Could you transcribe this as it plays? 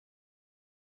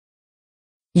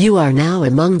You are now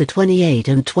among the 28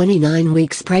 and 29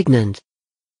 weeks pregnant.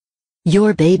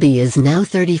 Your baby is now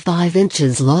 35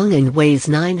 inches long and weighs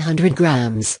 900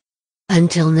 grams.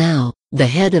 Until now, the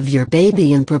head of your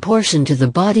baby in proportion to the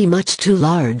body much too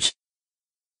large.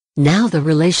 Now the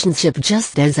relationship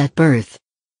just as at birth.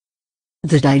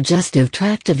 The digestive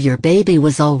tract of your baby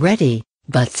was already,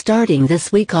 but starting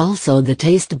this week also the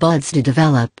taste buds to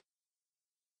develop.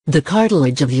 The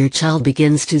cartilage of your child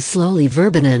begins to slowly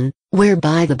verboten,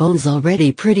 whereby the bones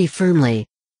already pretty firmly.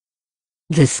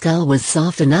 The skull was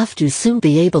soft enough to soon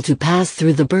be able to pass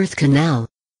through the birth canal.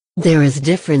 There is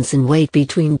difference in weight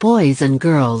between boys and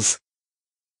girls.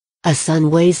 A son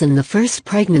weighs in the first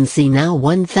pregnancy now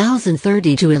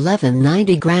 1,030 to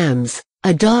 1,190 grams,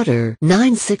 a daughter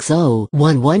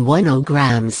 960-1110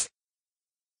 grams.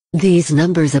 These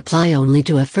numbers apply only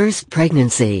to a first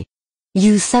pregnancy.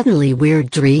 You suddenly weird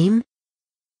dream?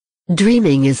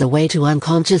 Dreaming is a way to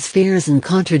unconscious fears and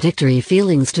contradictory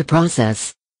feelings to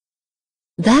process.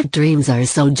 That dreams are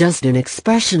so just an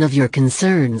expression of your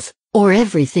concerns, or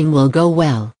everything will go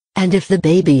well, and if the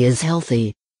baby is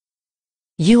healthy.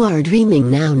 You are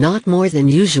dreaming now not more than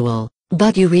usual,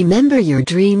 but you remember your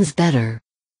dreams better.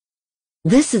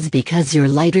 This is because you're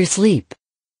lighter sleep.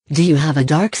 Do you have a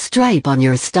dark stripe on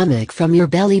your stomach from your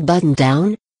belly button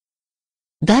down?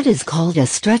 That is called a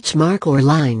stretch mark or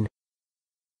line.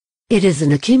 It is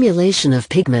an accumulation of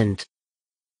pigment.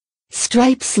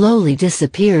 Stripe slowly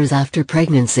disappears after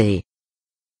pregnancy.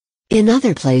 In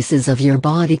other places of your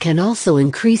body can also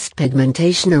increased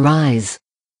pigmentation arise.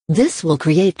 This will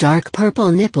create dark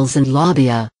purple nipples and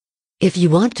labia. If you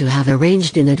want to have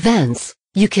arranged in advance,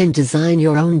 you can design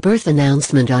your own birth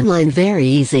announcement online very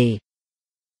easy.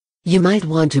 You might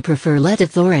want to prefer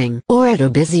letterthering or at a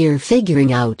busier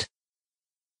figuring out.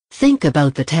 Think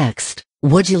about the text.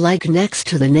 Would you like next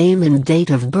to the name and date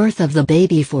of birth of the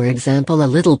baby for example a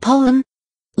little poem?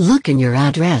 Look in your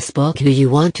address book who you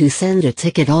want to send a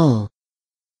ticket all.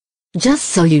 Just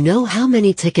so you know how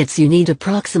many tickets you need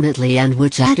approximately and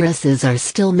which addresses are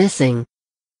still missing.